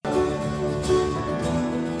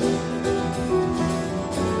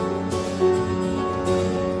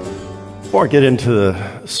Before I get into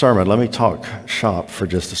the sermon, let me talk shop for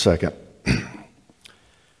just a second.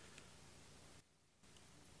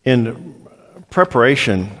 In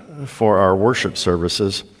preparation for our worship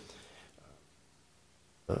services,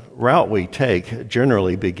 the route we take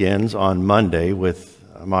generally begins on Monday with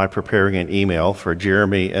my preparing an email for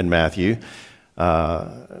Jeremy and Matthew.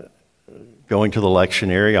 Going to the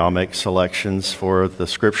lectionary, I'll make selections for the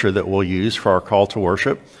scripture that we'll use for our call to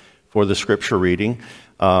worship, for the scripture reading.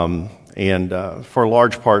 And for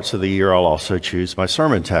large parts of the year, I'll also choose my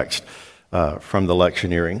sermon text from the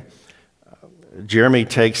lectionary. Jeremy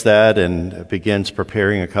takes that and begins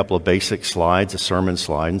preparing a couple of basic slides, a sermon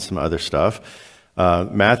slide and some other stuff.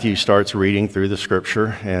 Matthew starts reading through the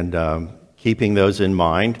scripture and keeping those in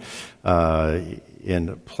mind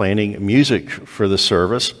in planning music for the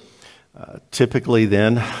service. Typically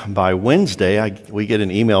then, by Wednesday, we get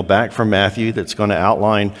an email back from Matthew that's going to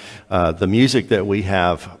outline the music that we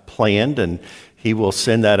have planned, and he will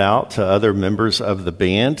send that out to other members of the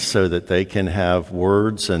band so that they can have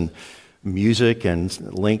words and music and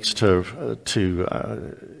links to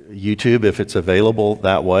YouTube if it's available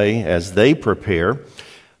that way as they prepare.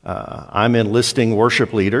 I'm enlisting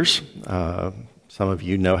worship leaders. Some of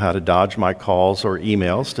you know how to dodge my calls or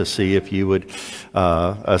emails to see if you would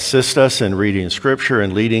assist us in reading Scripture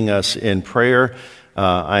and leading us in prayer.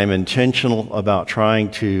 I am intentional about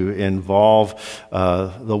trying to involve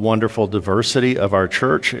the wonderful diversity of our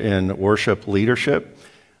church in worship leadership.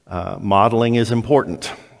 Modeling is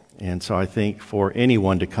important. And so I think for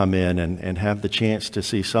anyone to come in and have the chance to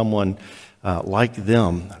see someone like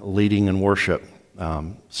them leading in worship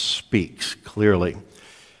speaks clearly.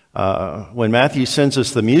 When Matthew sends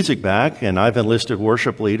us the music back, and I've enlisted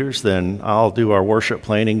worship leaders, then I'll do our worship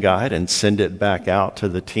planning guide and send it back out to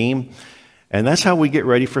the team. And that's how we get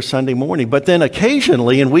ready for Sunday morning. But then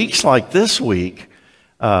occasionally, in weeks like this week,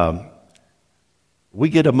 we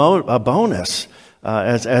get a bonus.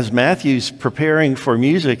 As Matthew's preparing for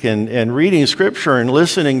music and reading Scripture and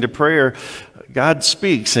listening to prayer, God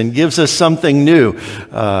speaks and gives us something new.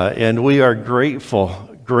 And we are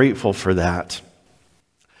grateful for that.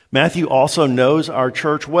 Matthew also knows our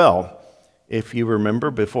church well. If you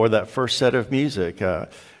remember, before that first set of music,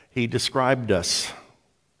 he described us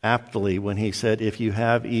aptly when he said, if you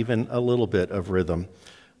have even a little bit of rhythm,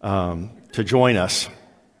 to join us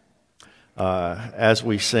as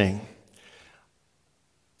we sing.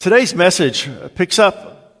 Today's message picks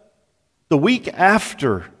up the week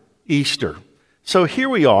after Easter. So here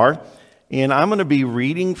we are, and I'm going to be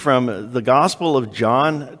reading from the Gospel of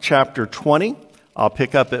John, chapter 20. I'll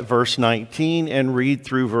pick up at verse 19 and read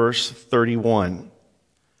through verse 31.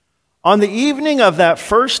 On the evening of that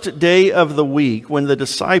first day of the week, when the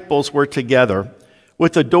disciples were together,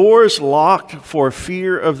 with the doors locked for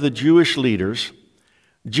fear of the Jewish leaders,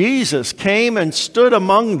 Jesus came and stood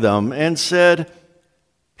among them and said,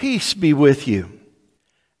 "Peace be with you."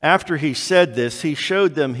 After he said this, he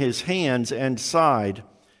showed them his hands and side.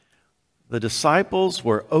 The disciples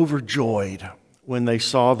were overjoyed when they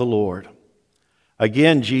saw the Lord.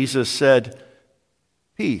 Again, Jesus said,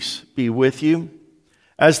 "Peace be with you.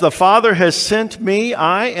 As the Father has sent me,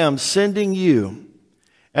 I am sending you."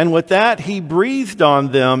 And with that, he breathed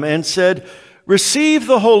on them and said, "Receive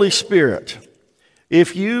the Holy Spirit.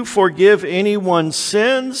 If you forgive anyone's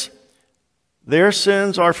sins, their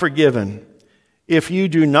sins are forgiven. If you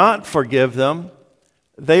do not forgive them,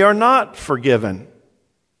 they are not forgiven."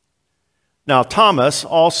 Now, Thomas,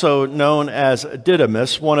 also known as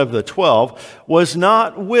Didymus, one of the 12, was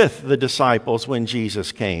not with the disciples when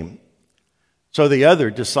Jesus came. So the other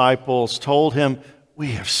disciples told him,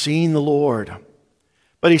 "We have seen the Lord."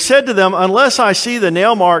 But he said to them, "Unless I see the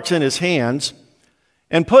nail marks in his hands,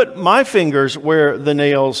 and put my fingers where the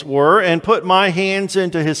nails were, and put my hands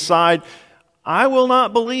into his side, I will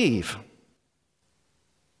not believe."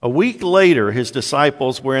 A week later, his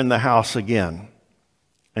disciples were in the house again,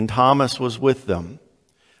 and Thomas was with them.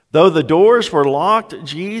 Though the doors were locked,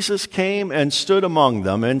 Jesus came and stood among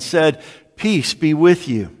them and said, "Peace be with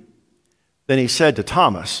you." Then he said to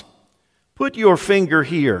Thomas, "Put your finger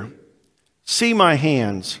here. See my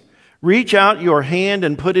hands. Reach out your hand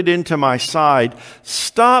and put it into my side.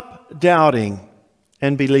 Stop doubting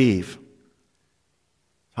and believe."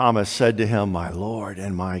 Thomas said to him, "My Lord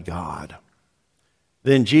and my God."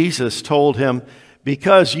 Then Jesus told him,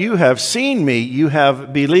 "Because you have seen me, you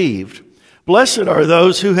have believed. Blessed are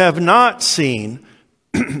those who have not seen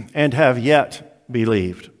and have yet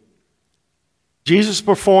believed." Jesus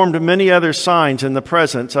performed many other signs in the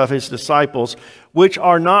presence of his disciples, which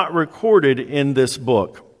are not recorded in this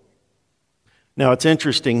book. Now, it's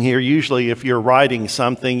interesting here. Usually, if you're writing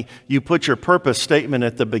something, you put your purpose statement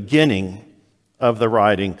at the beginning of the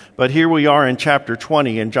writing. But here we are in chapter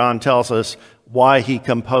 20, and John tells us why he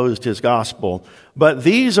composed his gospel. But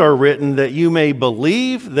these are written that you may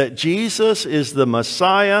believe that Jesus is the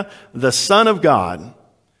Messiah, the Son of God,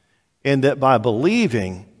 and that by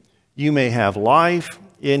believing you may have life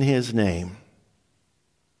in his name.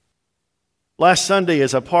 Last Sunday,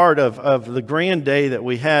 as a part of the grand day that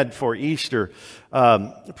we had for Easter,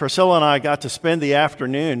 Priscilla and I got to spend the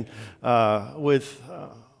afternoon with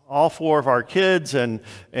all four of our kids and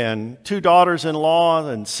 2 daughters-in-law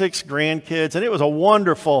and 6 grandkids, and it was a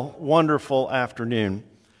wonderful, wonderful afternoon.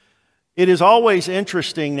 It is always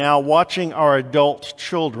interesting now watching our adult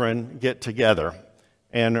children get together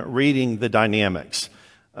and reading the dynamics.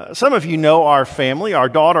 Some of you know our family. Our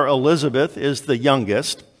daughter Elizabeth is the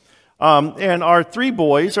youngest. And our 3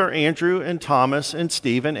 boys are Andrew and Thomas and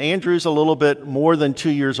Stephen. Andrew's a little bit more than 2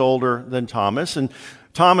 years older than Thomas, and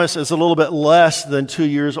Thomas is a little bit less than 2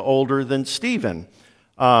 years older than Stephen.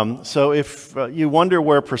 So if you wonder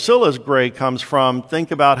where Priscilla's grade comes from, think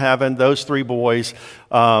about having those 3 boys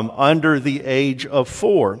under the age of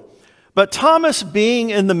 4. But Thomas being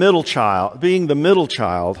the middle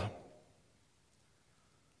child,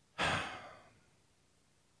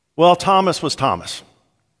 well, Thomas was Thomas.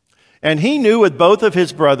 And he knew with both of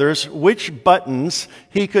his brothers which buttons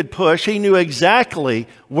he could push. He knew exactly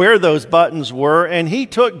where those buttons were, and he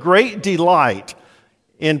took great delight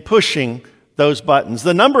in pushing those buttons.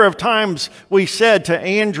 The number of times we said to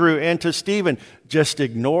Andrew and to Stephen, just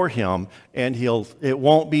ignore him and it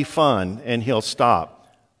won't be fun, and he'll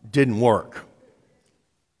stop. Didn't work.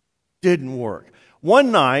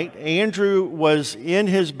 One night, Andrew was in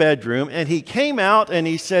his bedroom, and he came out and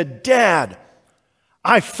he said, "Dad,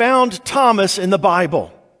 I found Thomas in the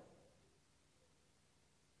Bible."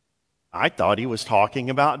 I thought he was talking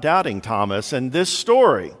about doubting Thomas and this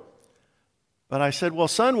story. But I said, "Well,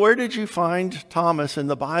 son, where did you find Thomas in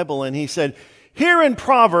the Bible?" And he said, "Here in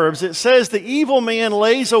Proverbs it says the evil man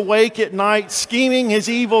lays awake at night scheming his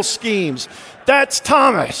evil schemes. That's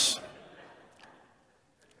Thomas."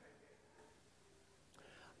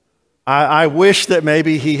 I wish that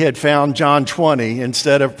maybe he had found John 20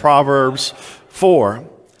 instead of Proverbs 4.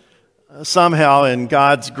 Somehow, in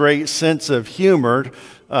God's great sense of humor,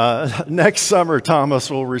 next summer Thomas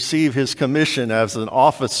will receive his commission as an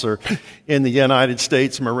officer in the United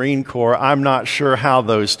States Marine Corps. I'm not sure how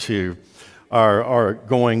those two are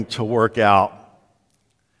going to work out.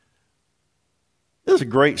 This is a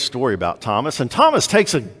great story about Thomas, and Thomas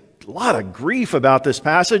takes a lot of grief about this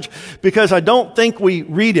passage because I don't think we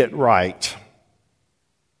read it right.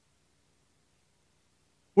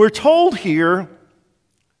 We're told here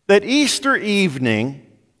that Easter evening,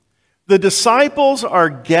 the disciples are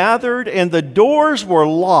gathered and the doors were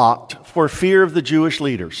locked for fear of the Jewish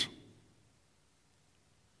leaders.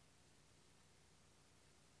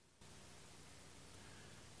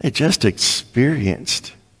 They just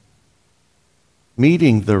experienced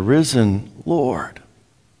meeting the risen Lord.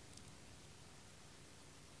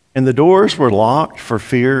 And the doors were locked for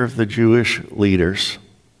fear of the Jewish leaders,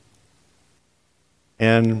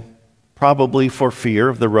 and probably for fear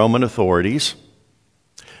of the Roman authorities,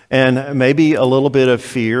 and maybe a little bit of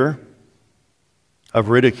fear of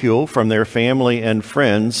ridicule from their family and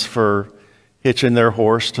friends for hitching their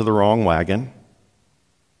horse to the wrong wagon.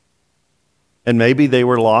 And maybe they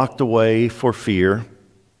were locked away for fear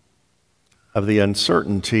of the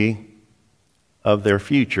uncertainty of their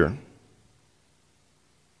future.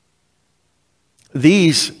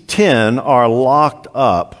 These 10 are locked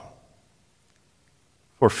up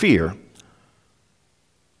for fear.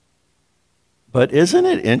 But isn't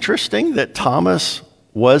it interesting that Thomas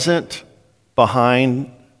wasn't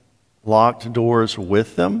behind locked doors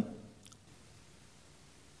with them,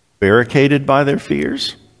 barricaded by their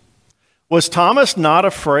fears? Was Thomas not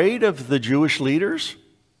afraid of the Jewish leaders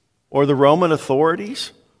or the Roman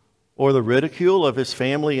authorities or the ridicule of his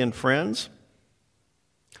family and friends?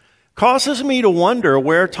 Causes me to wonder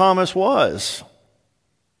where Thomas was,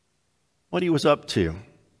 what he was up to,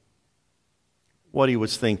 what he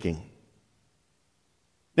was thinking.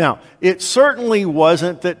 Now, it certainly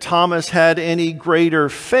wasn't that Thomas had any greater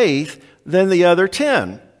faith than the other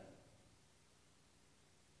 10.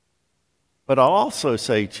 But I'll also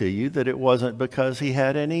say to you that it wasn't because he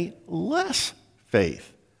had any less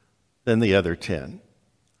faith than the other 10.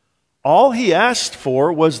 All he asked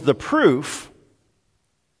for was the proof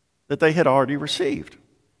that they had already received.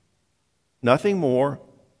 Nothing more,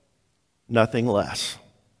 nothing less.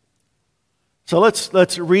 So let's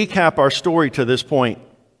recap our story to this point.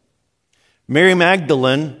 Mary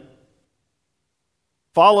Magdalene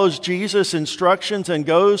follows Jesus' instructions and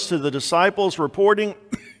goes to the disciples reporting,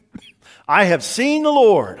 "I have seen the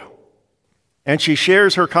Lord." And she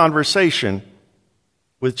shares her conversation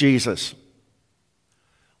with Jesus.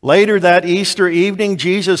 Later that Easter evening,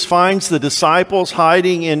 Jesus finds the disciples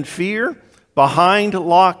hiding in fear behind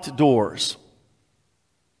locked doors.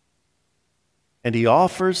 And he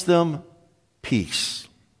offers them peace.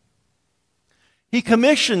 He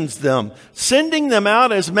commissions them, sending them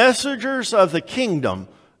out as messengers of the kingdom,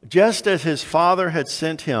 just as his Father had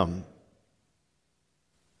sent him.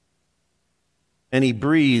 And he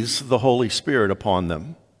breathes the Holy Spirit upon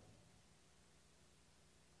them.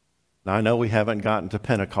 Now, I know we haven't gotten to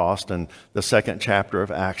Pentecost and the second chapter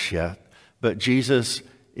of Acts yet, but Jesus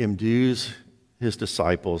imbues his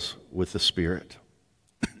disciples with the Spirit.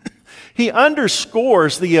 He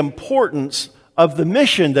underscores the importance of the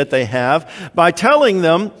mission that they have by telling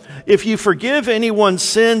them, if you forgive anyone's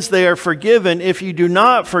sins, they are forgiven. If you do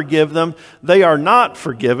not forgive them, they are not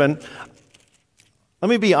forgiven. Let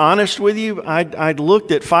me be honest with you. I'd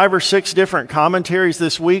looked at 5 or 6 different commentaries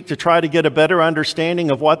this week to try to get a better understanding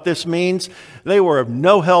of what this means. They were of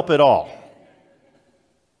no help at all.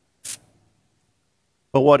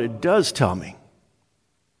 But what it does tell me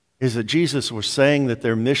is that Jesus was saying that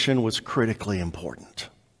their mission was critically important.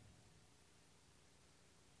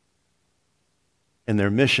 And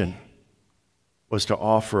their mission was to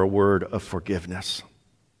offer a word of forgiveness.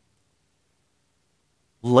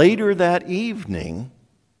 Later that evening,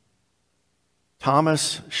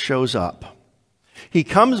 Thomas shows up. He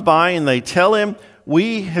comes by and they tell him,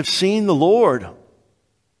 "We have seen the Lord."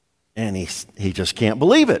 And he just can't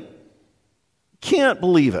believe it. Can't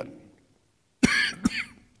believe it.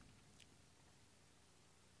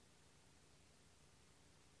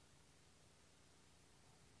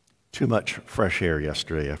 Too much fresh air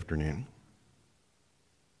yesterday afternoon.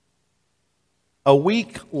 A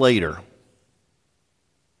week later,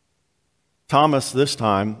 Thomas this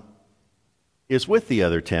time is with the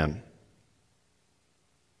other 10.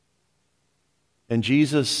 And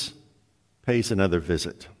Jesus pays another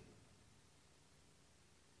visit.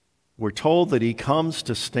 We're told that he comes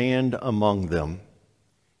to stand among them,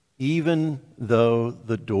 even though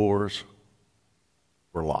the doors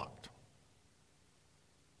were locked.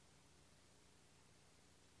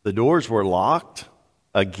 The doors were locked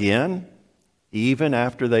again, even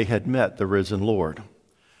after they had met the risen Lord.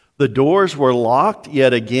 The doors were locked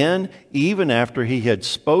yet again, even after he had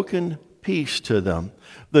spoken peace to them.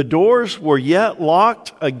 The doors were yet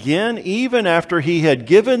locked again, even after he had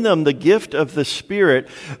given them the gift of the Spirit.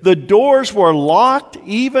 The doors were locked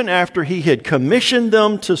even after he had commissioned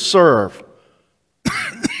them to serve.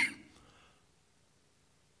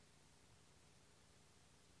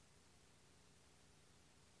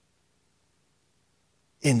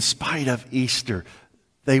 In spite of Easter,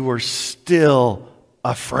 they were still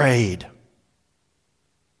afraid.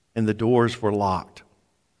 And the doors were locked.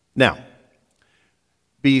 Now,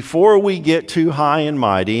 before we get too high and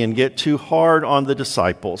mighty and get too hard on the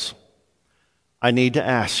disciples, I need to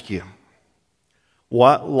ask you,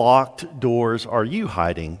 what locked doors are you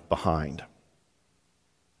hiding behind?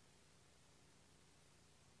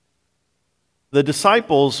 The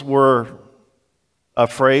disciples were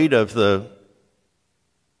afraid of the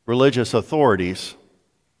religious authorities.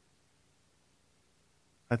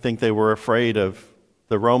 I think they were afraid of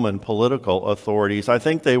the Roman political authorities. I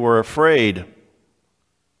think they were afraid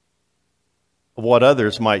of what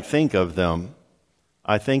others might think of them.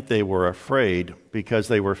 I think they were afraid because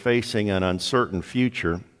they were facing an uncertain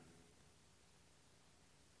future.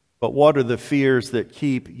 But what are the fears that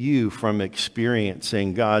keep you from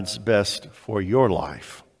experiencing God's best for your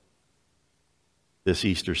life this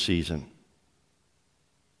Easter season?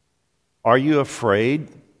 Are you afraid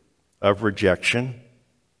of rejection?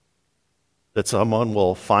 That someone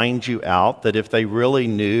will find you out, that if they really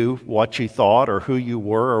knew what you thought or who you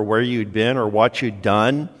were or where you'd been or what you'd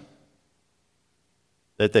done,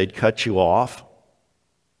 that they'd cut you off?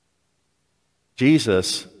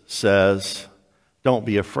 Jesus says, don't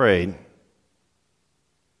be afraid.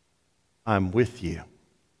 I'm with you.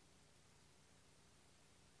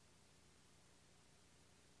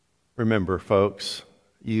 Remember, folks,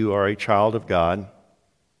 you are a child of God,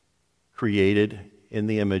 created in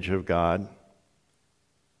the image of God,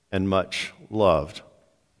 and much loved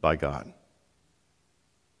by God.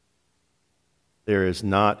 There is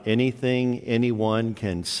not anything anyone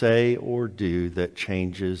can say or do that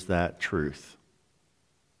changes that truth.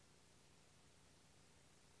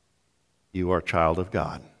 You are a child of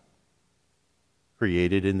God,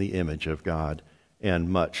 created in the image of God, and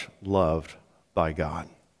much loved by God.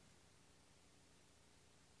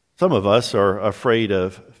 Some of us are afraid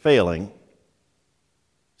of failing.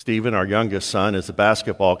 Stephen, our youngest son, is a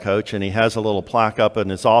basketball coach, and he has a little plaque up in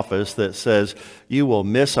his office that says, "You will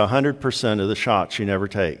miss 100% of the shots you never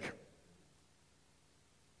take."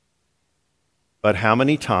 But how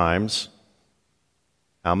many times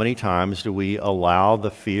do we allow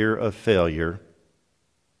the fear of failure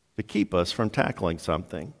to keep us from tackling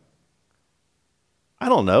something? I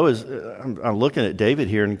don't know. I'm looking at David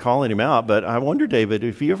here and calling him out, but I wonder, David,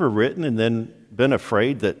 have you ever written and then been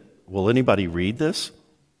afraid that, will anybody read this?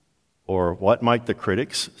 Or what might the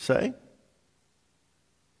critics say?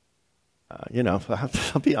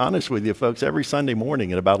 I'll be honest with you, folks. Every Sunday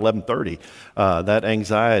morning at about 11:30, that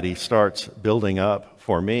anxiety starts building up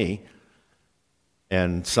for me.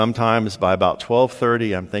 And sometimes by about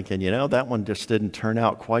 12:30, I'm thinking, that one just didn't turn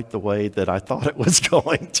out quite the way that I thought it was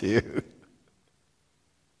going to.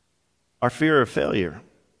 Our fear of failure.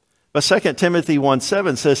 But 2 Timothy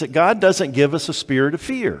 1:7 says that God doesn't give us a spirit of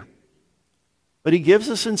fear, but he gives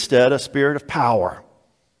us instead a spirit of power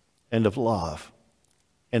and of love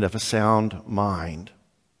and of a sound mind.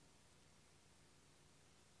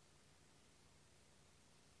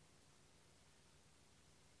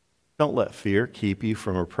 Don't let fear keep you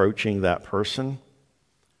from approaching that person,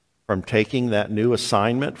 from taking that new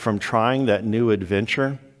assignment, from trying that new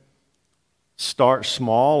adventure. Start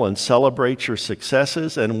small and celebrate your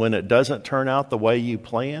successes, and when it doesn't turn out the way you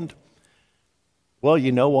planned, well,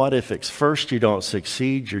 you know what? If at first you don't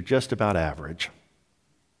succeed, you're just about average.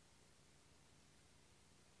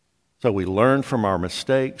 So we learn from our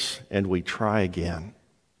mistakes and we try again.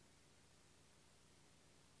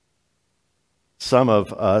 Some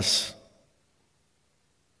of us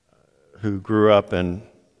who grew up in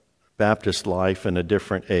Baptist life in a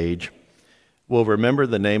different age will remember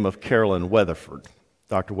the name of Carolyn Weatherford.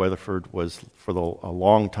 Dr. Weatherford was, for a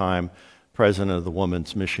long time, president of the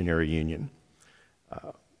Women's Missionary Union.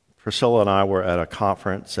 Priscilla and I were at a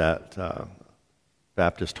conference at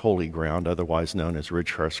Baptist Holy Ground, otherwise known as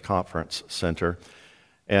Ridgehurst Conference Center.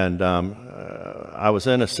 And I was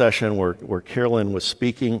in a session where Carolyn was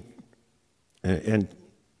speaking, and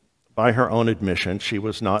by her own admission, she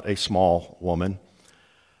was not a small woman.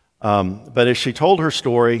 But as she told her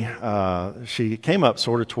story, she came up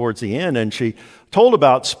sort of towards the end, and she told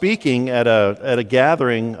about speaking at a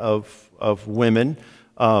gathering of women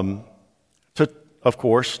to, of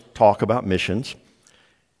course, talk about missions.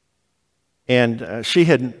 And she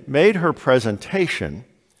had made her presentation,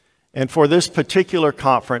 and for this particular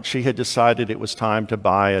conference, she had decided it was time to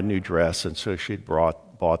buy a new dress, and so she'd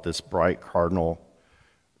bought this bright cardinal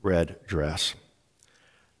red dress.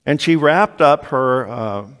 And she wrapped up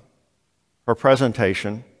her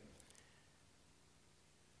presentation,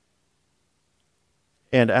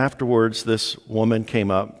 and afterwards this woman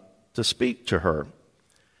came up to speak to her.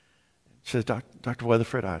 She said, Dr.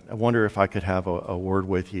 Weatherford, I wonder if I could have a word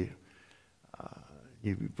with you.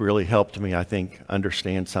 You really helped me, I think,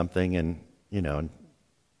 understand something. And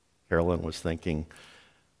Carolyn was thinking,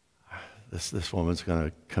 this woman's going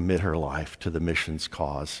to commit her life to the missions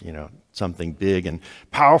cause, something big and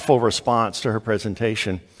powerful response to her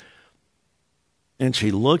presentation. And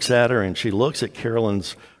she looks at her, and she looks at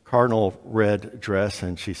Carolyn's cardinal red dress,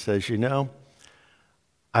 and she says,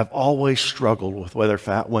 I've always struggled with whether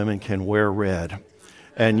fat women can wear red,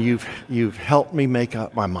 and you've helped me make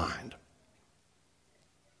up my mind.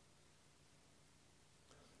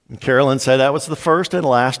 And Carolyn said, that was the first and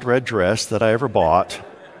last red dress that I ever bought.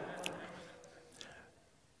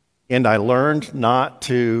 And I learned not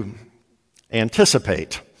to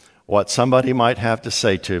anticipate what somebody might have to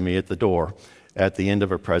say to me at the door at the end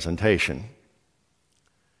of a presentation.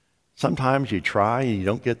 Sometimes you try and you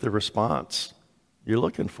don't get the response you're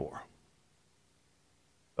looking for.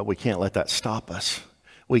 But we can't let that stop us.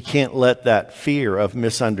 We can't let that fear of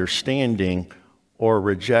misunderstanding or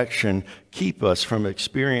rejection keep us from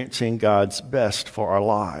experiencing God's best for our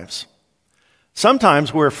lives.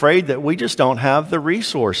 Sometimes we're afraid that we just don't have the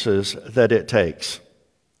resources that it takes.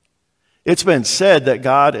 It's been said that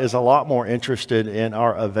God is a lot more interested in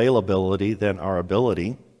our availability than our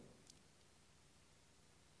ability.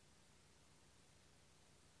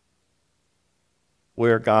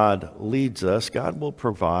 Where God leads us, God will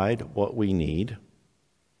provide what we need.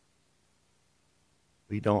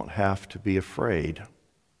 We don't have to be afraid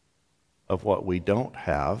of what we don't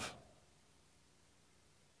have.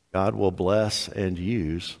 God will bless and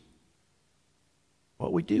use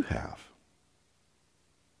what we do have.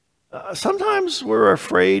 Sometimes we're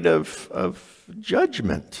afraid of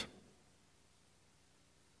judgment.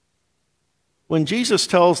 When Jesus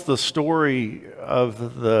tells the story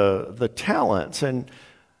of the talents, and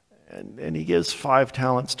And he gives 5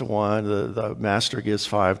 talents to one. The master gives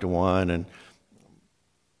 5 to one, and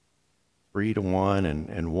 3 to one,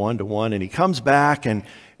 and 1 to one. And he comes back, and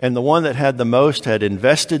the one that had the most had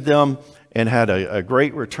invested them and had a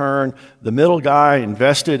great return. The middle guy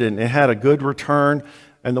invested and had a good return.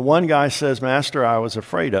 And the one guy says, Master, I was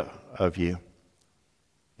afraid of you.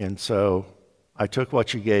 And so I took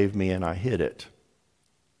what you gave me and I hid it.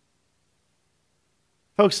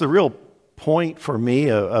 Folks, the real point for me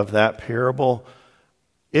of that parable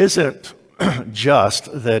isn't just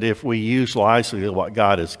that if we use wisely what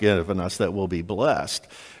God has given us that we'll be blessed.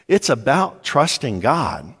 It's about trusting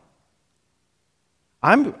God.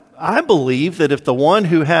 I believe that if the one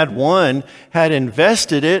who had one had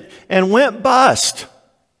invested it and went bust,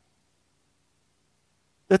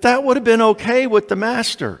 that would have been okay with the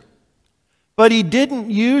master. But he didn't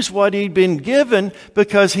use what he'd been given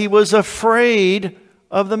because he was afraid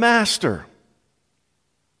of the master.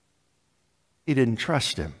 He didn't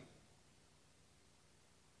trust him.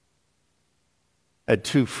 I had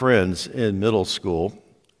 2 friends in middle school.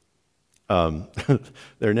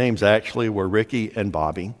 Their names actually were Ricky and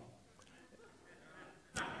Bobby.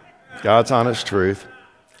 God's honest truth.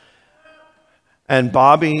 And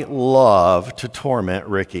Bobby loved to torment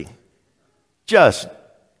Ricky. Just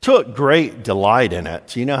took great delight in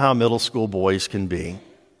it. You know how middle school boys can be.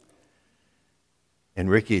 And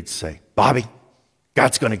Ricky'd say, Bobby,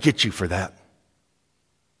 God's going to get you for that.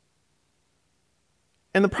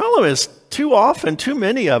 And the problem is, too often, too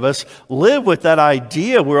many of us live with that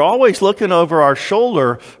idea. We're always looking over our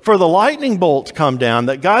shoulder for the lightning bolt to come down,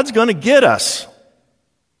 that God's going to get us.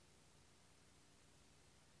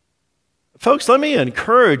 Folks, let me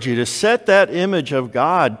encourage you to set that image of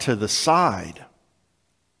God to the side.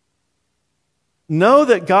 Know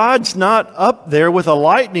that God's not up there with a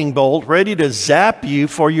lightning bolt ready to zap you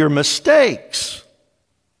for your mistakes.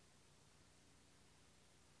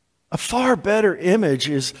 A far better image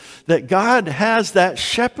is that God has that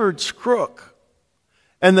shepherd's crook.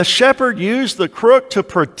 And the shepherd used the crook to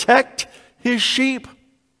protect his sheep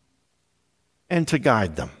and to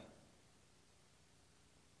guide them.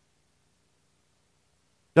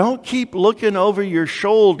 Don't keep looking over your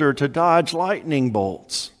shoulder to dodge lightning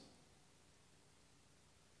bolts.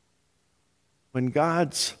 When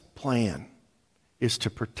God's plan is to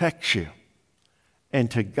protect you and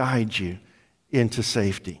to guide you into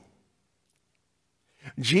safety.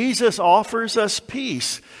 Jesus offers us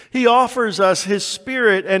peace. He offers us His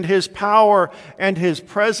Spirit and His power and His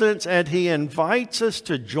presence, and He invites us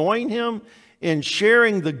to join Him in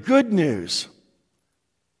sharing the good news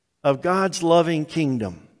of God's loving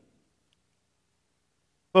kingdom.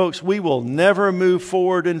 Folks, we will never move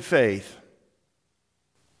forward in faith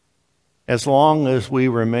as long as we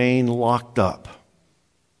remain locked up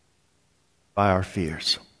by our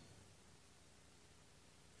fears.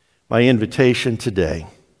 My invitation today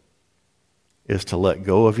is to let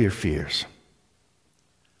go of your fears.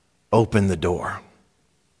 Open the door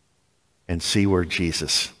and see where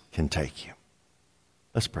Jesus can take you.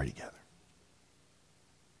 Let's pray together.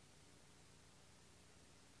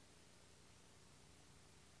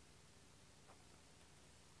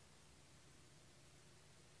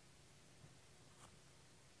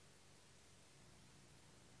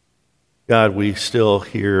 God, we still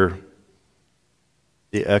hear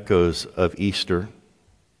the echoes of Easter.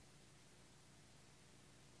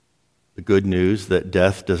 The good news that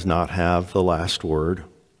death does not have the last word.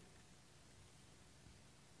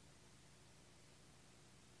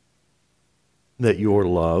 That your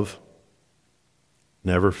love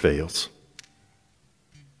never fails.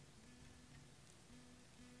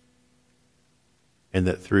 And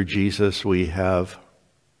that through Jesus we have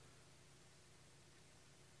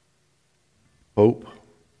hope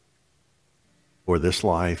for this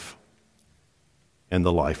life and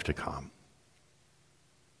the life to come.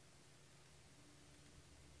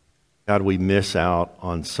 God, we miss out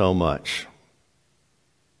on so much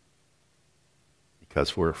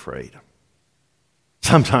because we're afraid.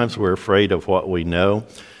 Sometimes we're afraid of what we know.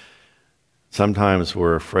 Sometimes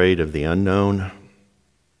we're afraid of the unknown.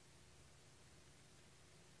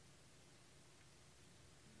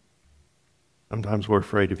 Sometimes we're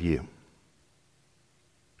afraid of you.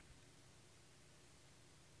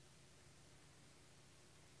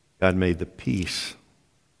 God, may the peace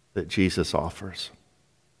that Jesus offers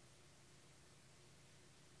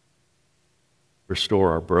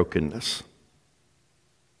restore our brokenness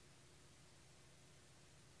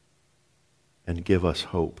and give us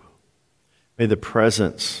hope. May the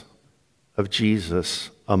presence of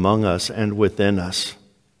Jesus among us and within us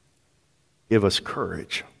give us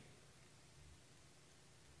courage.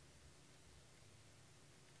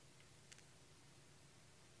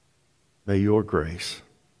 May your grace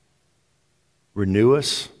renew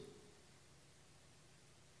us,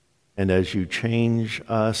 and as you change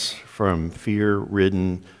us from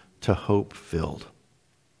fear-ridden to hope-filled,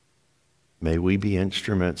 may we be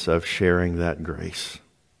instruments of sharing that grace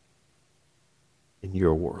in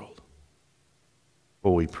your world.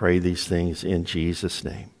 For we pray these things in Jesus'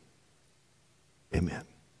 name. Amen.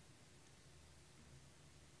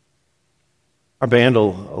 Our band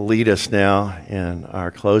will lead us now in our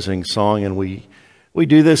closing song, and we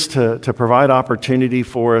do this to provide opportunity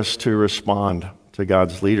for us to respond to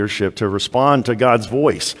God's leadership, to respond to God's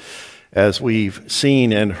voice as we've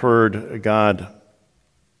seen and heard God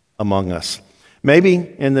among us. Maybe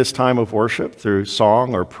in this time of worship through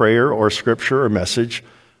song or prayer or scripture or message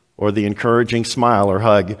or the encouraging smile or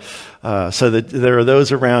hug, so that there are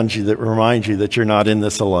those around you that remind you that you're not in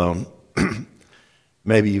this alone.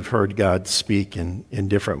 Maybe you've heard God speak in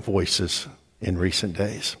different voices in recent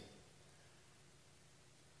days.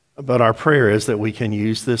 But our prayer is that we can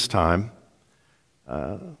use this time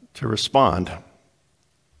to respond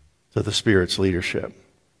to the Spirit's leadership.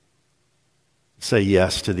 Say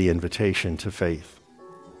yes to the invitation to faith.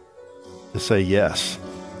 To say yes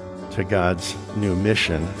to God's new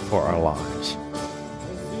mission for our lives.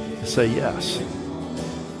 To say yes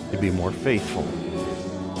to be more faithful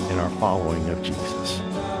in our following of Jesus.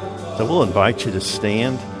 So we'll invite you to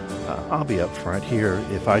stand. I'll be up front here.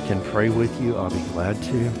 If I can pray with you, I'll be glad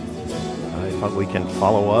to. If we can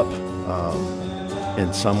follow up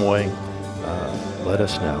in some way, let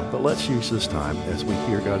us know. But let's use this time as we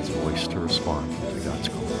hear God's voice to respond to God's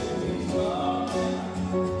call.